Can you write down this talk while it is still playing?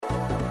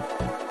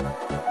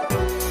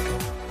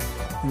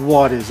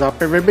What is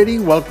up, everybody?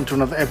 Welcome to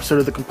another episode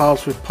of the Compile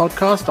Swift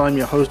podcast. I'm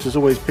your host, as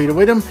always, Peter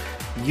Whittam.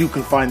 You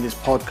can find this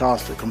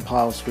podcast at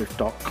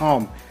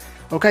compileswift.com.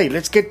 Okay,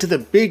 let's get to the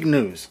big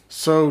news.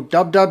 So,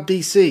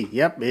 WWDC,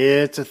 yep,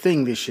 it's a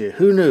thing this year.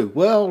 Who knew?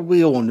 Well,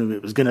 we all knew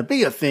it was going to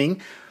be a thing,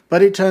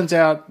 but it turns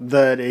out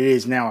that it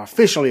is now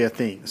officially a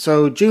thing.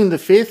 So, June the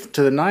 5th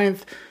to the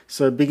 9th,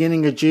 so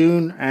beginning of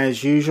June,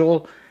 as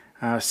usual.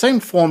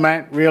 Same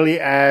format, really,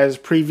 as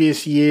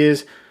previous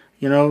years.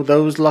 You know,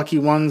 those lucky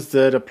ones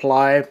that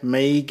apply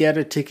may get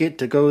a ticket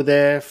to go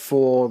there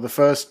for the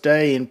first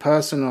day in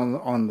person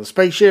on the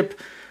spaceship.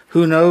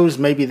 Who knows?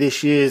 Maybe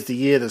this year is the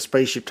year the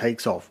spaceship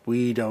takes off.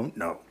 We don't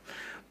know.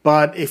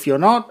 But if you're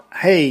not,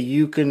 hey,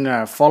 you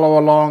can follow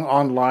along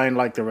online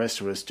like the rest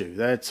of us do.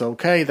 That's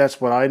okay.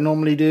 That's what I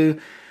normally do.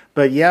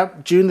 But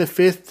yep, June the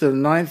 5th to the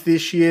 9th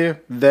this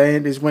year,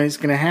 that is when it's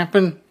going to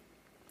happen.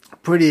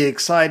 Pretty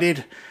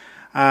excited.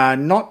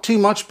 Not too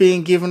much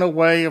being given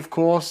away, of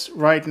course,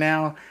 right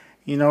now.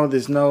 You know,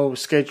 there's no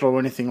schedule or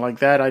anything like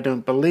that, I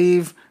don't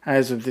believe,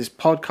 as of this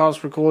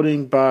podcast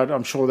recording, but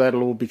I'm sure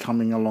that'll all be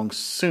coming along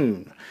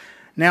soon.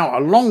 Now,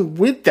 along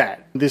with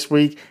that, this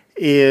week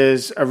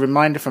is a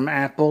reminder from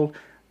Apple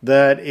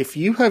that if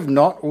you have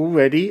not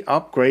already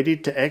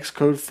upgraded to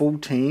Xcode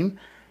 14,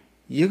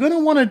 you're going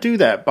to want to do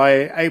that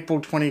by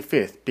April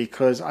 25th,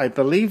 because I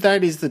believe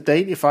that is the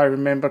date, if I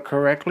remember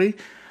correctly,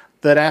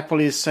 that Apple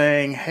is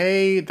saying,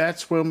 hey,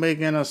 that's when we're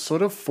going to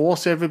sort of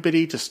force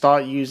everybody to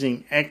start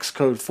using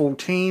Xcode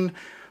 14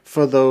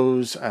 for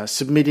those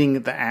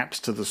submitting the apps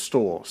to the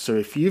store. So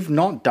if you've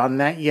not done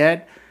that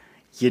yet,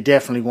 you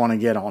definitely want to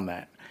get on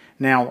that.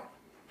 Now,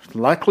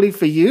 luckily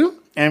for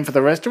you and for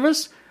the rest of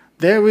us,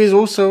 there is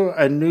also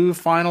a new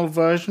final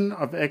version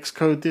of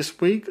Xcode this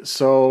week,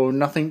 so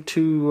nothing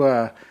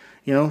too...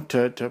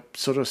 to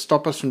sort of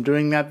stop us from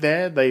doing that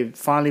there. They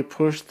finally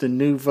pushed the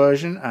new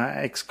version,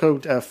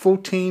 Xcode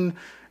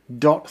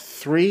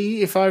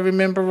 14.3, if I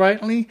remember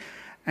rightly.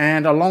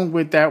 And along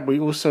with that, we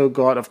also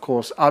got, of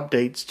course,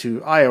 updates to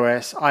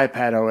iOS,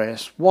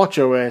 iPadOS,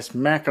 watchOS,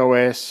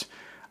 macOS.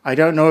 I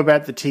don't know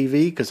about the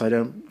TV because I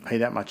don't pay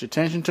that much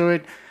attention to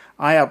it.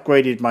 I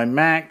upgraded my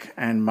Mac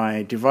and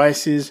my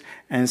devices,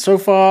 and so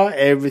far,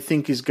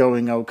 everything is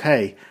going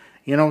okay.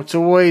 You know, it's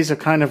always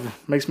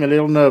makes me a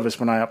little nervous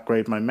when I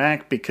upgrade my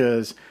Mac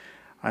because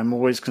I'm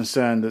always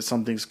concerned that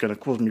something's going to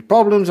cause me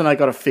problems and I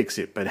got to fix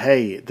it. But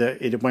hey,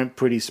 it went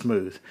pretty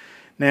smooth.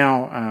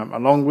 Now,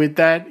 along with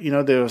that, you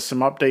know, there are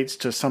some updates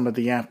to some of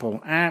the Apple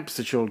apps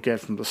that you'll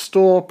get from the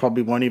store.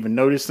 Probably won't even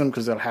notice them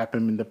because they'll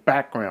happen in the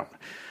background.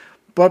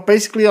 But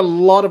basically a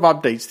lot of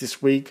updates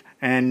this week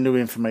and new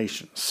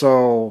information.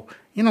 So,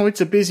 you know, it's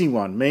a busy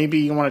one. Maybe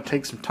you want to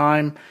take some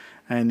time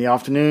in the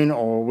afternoon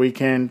or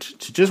weekend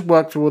to just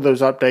work through all those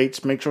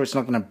updates, make sure it's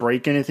not going to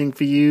break anything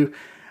for you,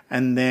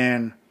 and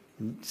then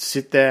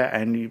sit there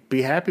and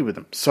be happy with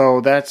them.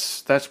 So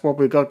that's what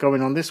we've got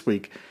going on this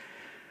week.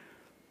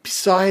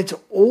 Besides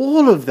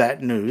all of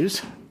that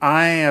news,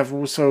 I have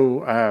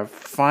also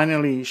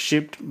finally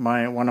shipped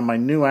one of my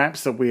new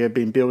apps that we have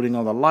been building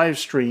on the live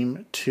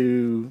stream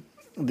to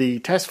the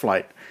test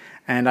flight.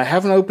 And I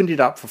haven't opened it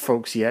up for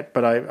folks yet,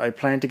 but I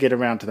plan to get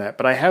around to that.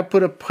 But I have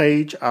put a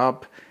page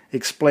up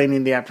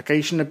explaining the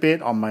application a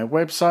bit on my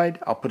website.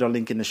 I'll put a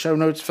link in the show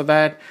notes for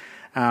that.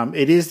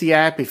 It is the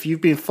app, if you've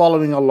been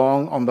following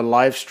along on the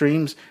live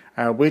streams,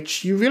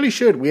 which you really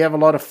should. We have a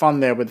lot of fun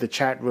there with the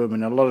chat room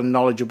and a lot of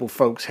knowledgeable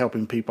folks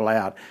helping people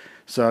out.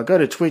 So go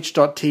to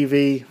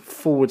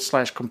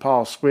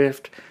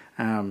twitch.tv/CompileSwift.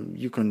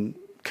 You can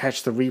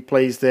catch the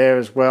replays there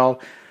as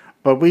well.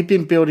 But we've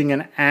been building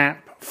an app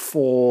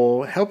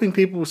for helping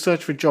people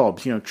search for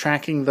jobs, you know,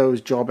 tracking those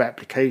job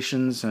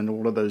applications and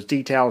all of those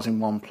details in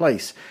one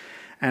place.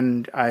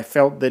 And I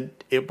felt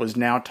that it was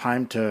now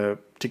time to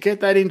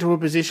get that into a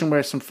position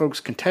where some folks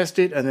can test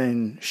it and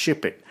then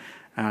ship it.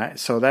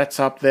 So that's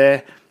up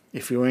there.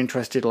 If you're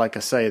interested, like I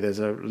say, there's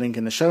a link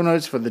in the show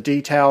notes for the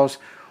details.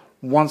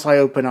 Once I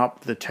open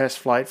up the test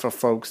flight for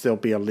folks, there'll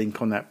be a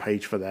link on that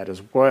page for that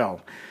as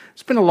well.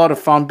 It's been a lot of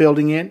fun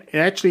building it. It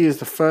actually is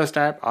the first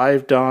app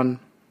I've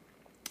done.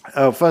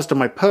 First of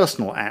my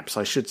personal apps,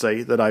 I should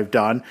say, that I've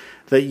done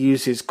that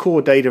uses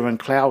Core Data and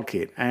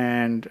CloudKit,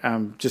 and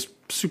I'm just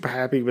super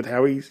happy with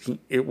how easy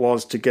it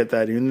was to get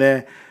that in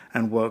there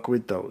and work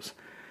with those.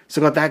 So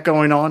got that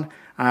going on.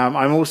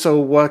 I'm also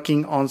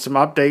working on some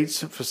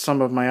updates for some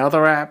of my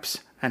other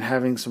apps and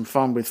having some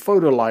fun with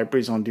photo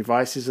libraries on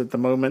devices at the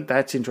moment.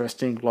 That's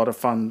interesting, a lot of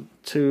fun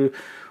too,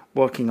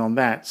 working on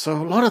that. So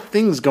a lot of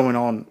things going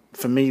on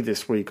for me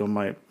this week on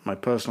my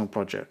personal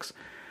projects.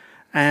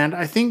 And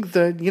I think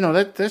that, you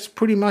know, that's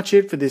pretty much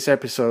it for this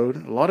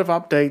episode. A lot of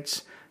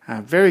updates,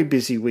 very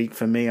busy week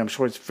for me. I'm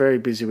sure it's a very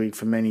busy week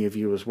for many of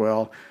you as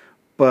well.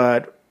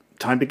 But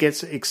time to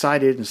get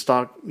excited and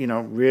start, you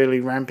know, really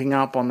ramping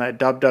up on that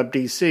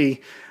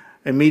WWDC.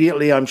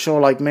 Immediately, I'm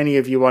sure like many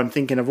of you, I'm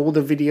thinking of all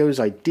the videos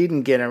I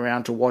didn't get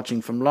around to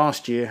watching from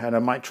last year. And I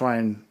might try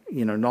and,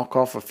 you know, knock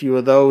off a few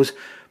of those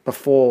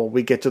before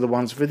we get to the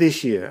ones for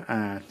this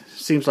year.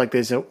 Seems like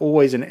there's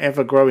always an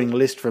ever-growing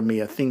list for me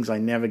of things I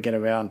never get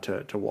around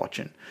to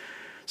watching.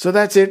 So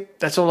that's it.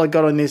 That's all I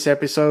got on this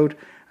episode.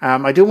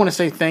 I do want to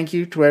say thank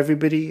you to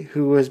everybody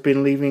who has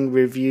been leaving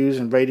reviews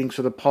and ratings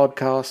for the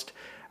podcast.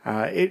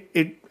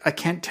 I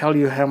can't tell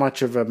you how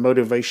much of a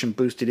motivation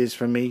boost it is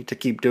for me to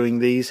keep doing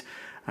these.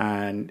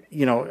 And,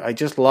 I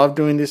just love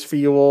doing this for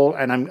you all,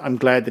 and I'm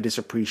glad that it's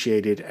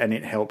appreciated and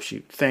it helps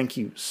you. Thank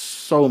you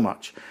so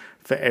much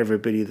for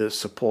everybody that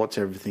supports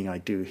everything I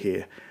do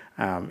here.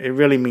 It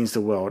really means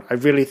the world. I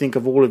really think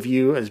of all of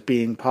you as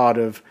being part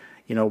of,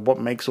 what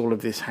makes all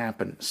of this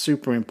happen.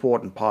 Super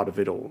important part of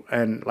it all.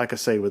 And like I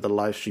say, with the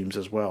live streams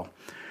as well.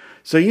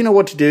 So you know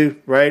what to do,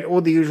 right? All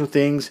the usual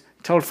things.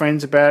 Tell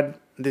friends about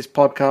this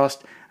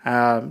podcast.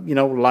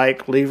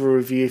 Leave a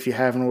review if you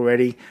haven't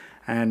already.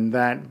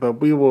 But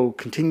we will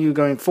continue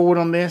going forward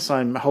on this.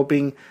 I'm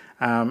hoping,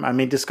 I'm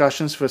in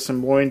discussions for some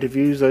more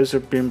interviews. Those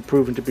have been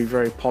proven to be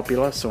very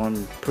popular, so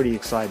I'm pretty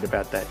excited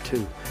about that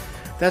too.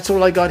 That's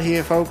all I got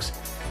here, folks.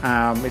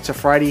 It's a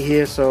Friday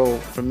here, so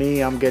for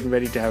me, I'm getting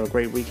ready to have a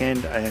great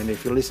weekend. And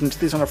if you're listening to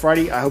this on a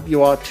Friday, I hope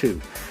you are too.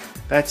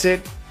 That's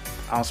it.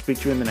 I'll speak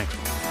to you in the next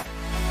one.